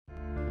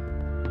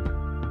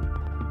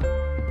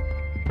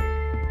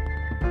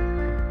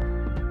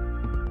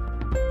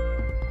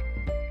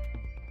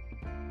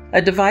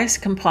A device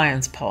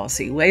compliance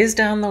policy lays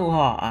down the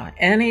law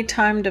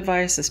anytime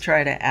devices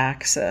try to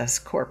access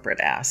corporate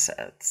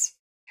assets.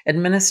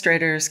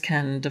 Administrators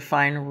can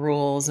define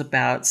rules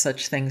about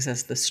such things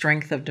as the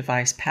strength of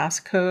device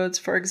passcodes,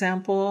 for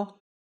example,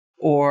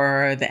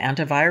 or the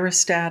antivirus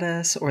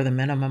status or the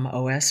minimum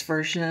OS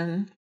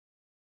version.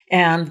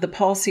 And the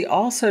policy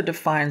also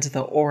defines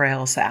the or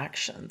else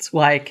actions,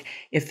 like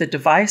if the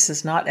device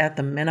is not at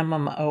the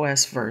minimum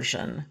OS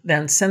version,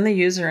 then send the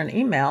user an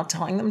email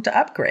telling them to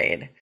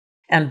upgrade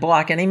and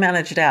block any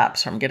managed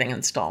apps from getting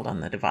installed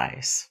on the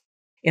device.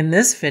 In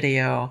this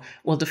video,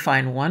 we'll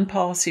define one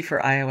policy for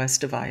iOS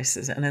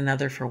devices and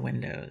another for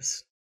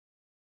Windows.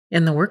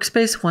 In the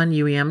Workspace ONE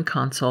UEM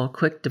console,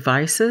 click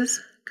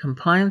Devices,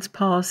 Compliance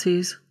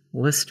Policies,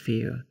 List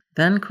View,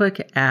 then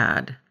click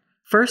Add.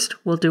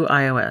 First, we'll do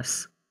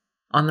iOS.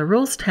 On the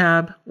Rules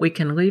tab, we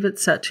can leave it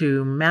set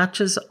to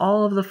Matches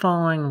all of the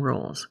following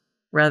rules,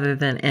 rather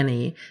than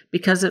any,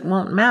 because it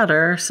won't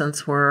matter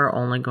since we're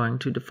only going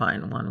to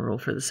define one rule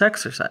for this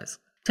exercise.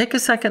 Take a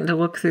second to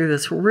look through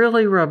this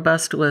really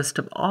robust list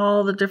of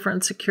all the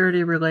different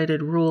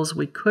security-related rules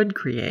we could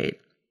create.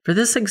 For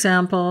this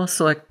example,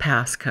 select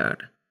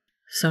passcode.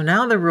 So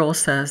now the rule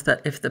says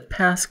that if the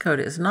passcode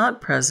is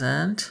not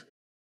present,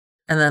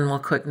 and then we'll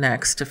click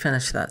Next to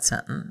finish that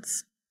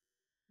sentence.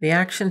 The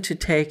action to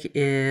take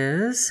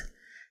is,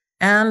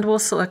 and we'll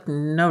select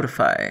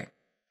Notify.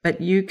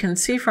 But you can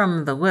see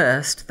from the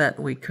list that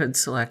we could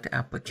select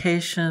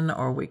Application,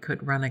 or we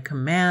could run a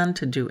command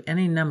to do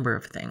any number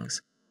of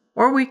things.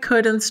 Or we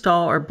could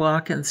install or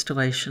block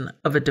installation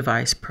of a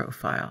device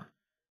profile.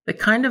 The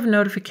kind of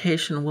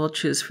notification we'll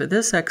choose for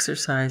this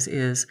exercise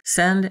is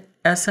Send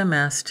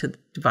SMS to the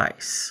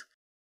device.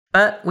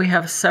 But we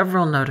have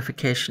several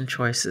notification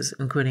choices,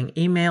 including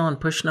email and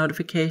push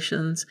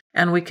notifications,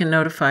 and we can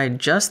notify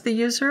just the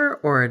user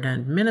or an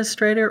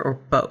administrator or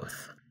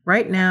both.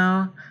 Right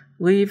now,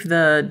 leave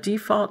the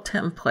default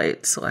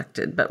template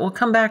selected, but we'll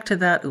come back to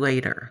that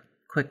later.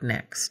 Click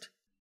Next.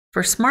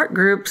 For smart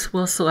groups,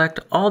 we'll select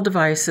all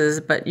devices,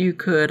 but you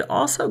could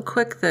also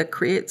click the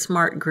Create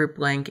Smart Group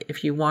link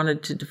if you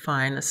wanted to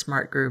define a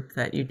smart group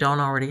that you don't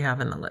already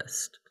have in the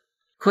list.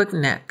 Click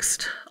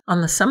Next.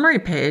 On the summary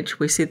page,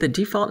 we see the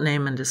default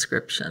name and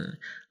description.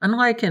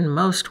 Unlike in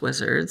most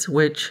wizards,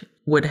 which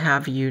would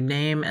have you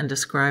name and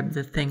describe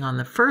the thing on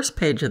the first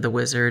page of the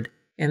wizard,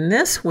 in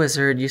this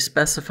wizard, you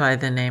specify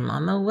the name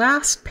on the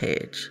last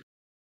page.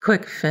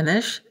 Click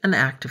Finish and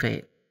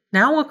Activate.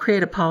 Now we'll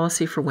create a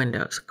policy for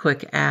Windows.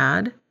 Click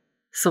Add,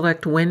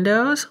 select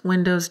Windows,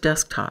 Windows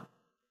Desktop.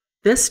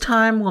 This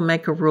time we'll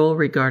make a rule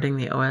regarding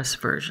the OS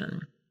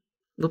version.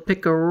 We'll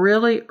pick a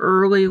really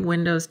early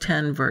Windows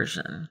 10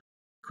 version.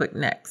 Click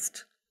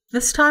Next.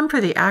 This time for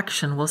the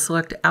action, we'll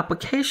select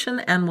Application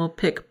and we'll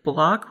pick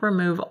Block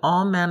Remove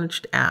All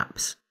Managed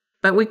Apps.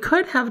 But we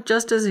could have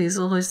just as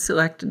easily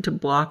selected to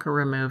block or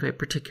remove a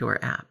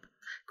particular app.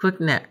 Click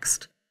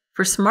Next.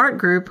 For Smart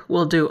Group,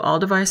 we'll do All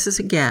Devices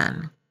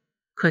again.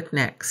 Click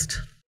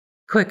Next.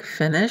 Click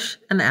Finish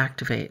and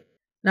Activate.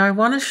 Now I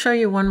want to show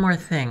you one more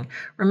thing.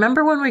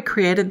 Remember when we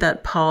created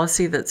that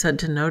policy that said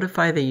to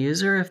notify the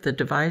user if the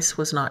device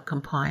was not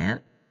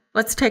compliant?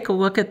 Let's take a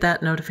look at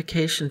that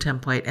notification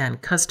template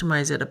and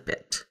customize it a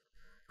bit.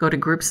 Go to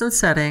Groups and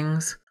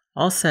Settings,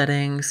 All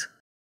Settings,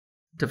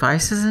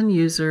 Devices and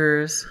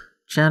Users,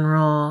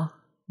 General,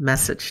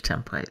 Message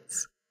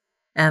Templates.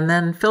 And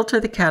then filter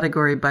the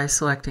category by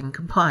selecting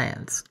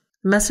Compliance.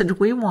 The message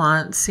we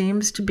want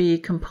seems to be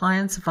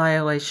Compliance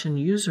Violation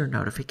User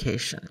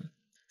Notification.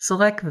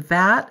 Select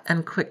that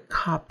and click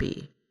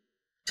Copy.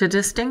 To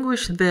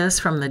distinguish this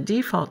from the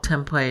default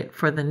template,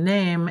 for the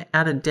name,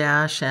 add a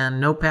dash and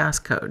no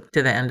passcode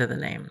to the end of the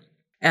name.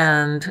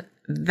 And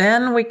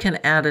then we can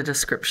add a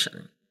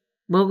description.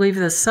 We'll leave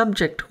the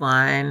subject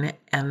line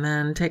and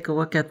then take a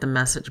look at the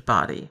message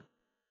body.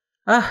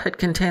 It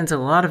contains a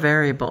lot of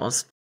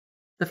variables.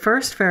 The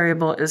first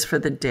variable is for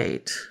the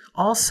date.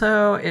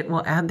 Also, it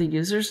will add the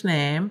user's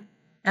name,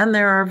 and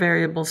there are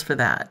variables for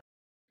that.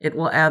 It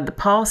will add the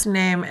policy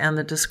name and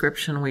the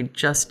description we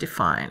just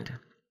defined.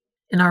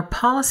 In our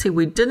policy,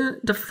 we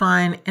didn't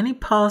define any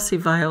policy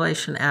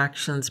violation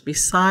actions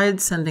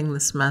besides sending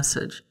this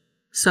message.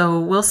 So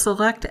we'll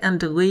select and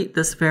delete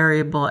this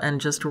variable and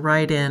just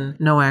write in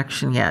no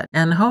action yet,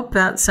 and hope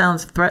that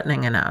sounds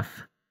threatening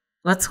enough.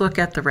 Let's look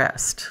at the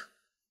rest.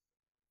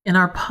 In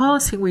our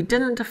policy, we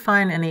didn't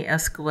define any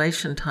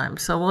escalation time,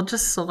 so we'll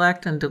just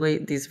select and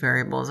delete these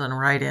variables and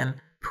write in,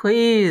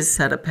 please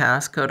set a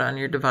passcode on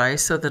your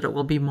device so that it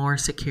will be more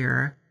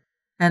secure.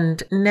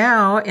 And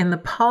now in the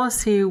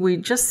policy, we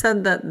just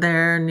said that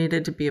there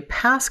needed to be a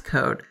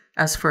passcode.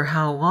 As for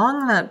how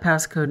long that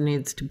passcode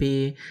needs to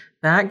be,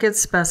 that gets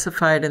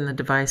specified in the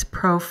device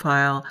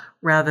profile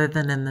rather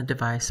than in the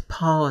device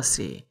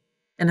policy.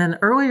 In an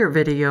earlier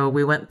video,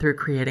 we went through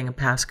creating a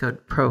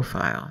passcode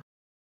profile.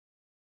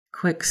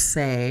 Click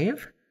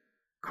Save.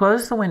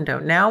 Close the window.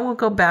 Now we'll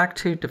go back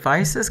to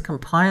Devices,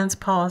 Compliance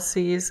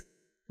Policies,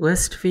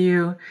 List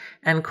View,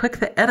 and click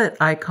the Edit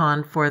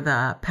icon for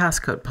the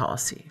passcode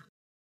policy.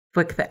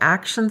 Click the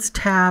Actions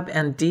tab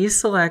and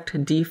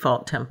deselect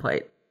Default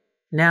Template.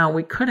 Now,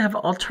 we could have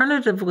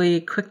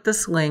alternatively clicked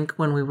this link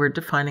when we were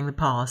defining the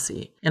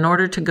policy in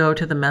order to go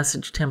to the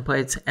message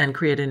templates and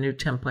create a new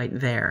template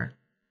there.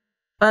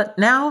 But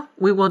now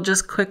we will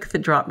just click the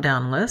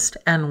drop-down list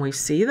and we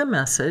see the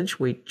message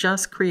we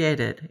just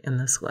created in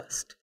this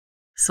list.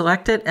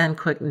 Select it and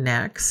click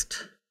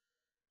Next,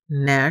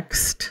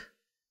 Next,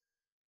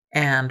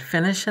 and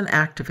Finish and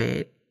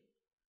Activate,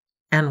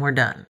 and we're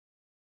done.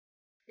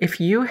 If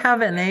you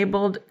have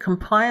enabled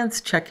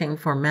compliance checking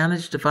for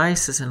managed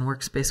devices in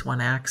Workspace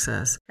ONE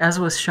Access, as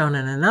was shown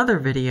in another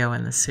video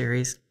in the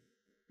series,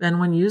 then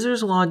when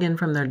users log in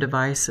from their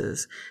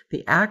devices,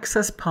 the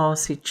access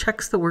policy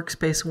checks the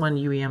Workspace ONE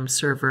UEM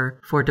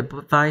server for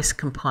device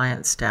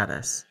compliance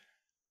status.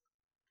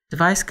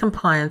 Device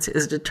compliance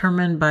is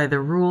determined by the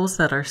rules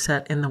that are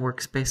set in the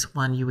Workspace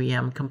ONE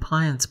UEM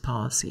compliance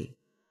policy,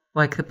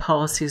 like the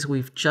policies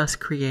we've just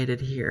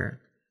created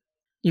here.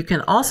 You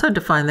can also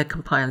define the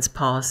compliance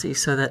policy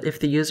so that if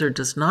the user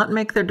does not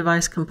make their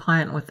device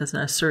compliant within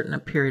a certain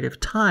period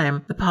of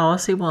time, the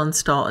policy will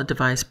install a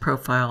device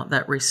profile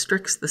that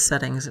restricts the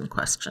settings in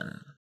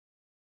question.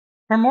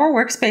 For more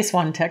Workspace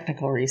ONE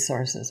technical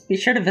resources, be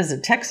sure to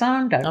visit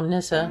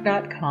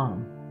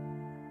techzone.omnissa.com.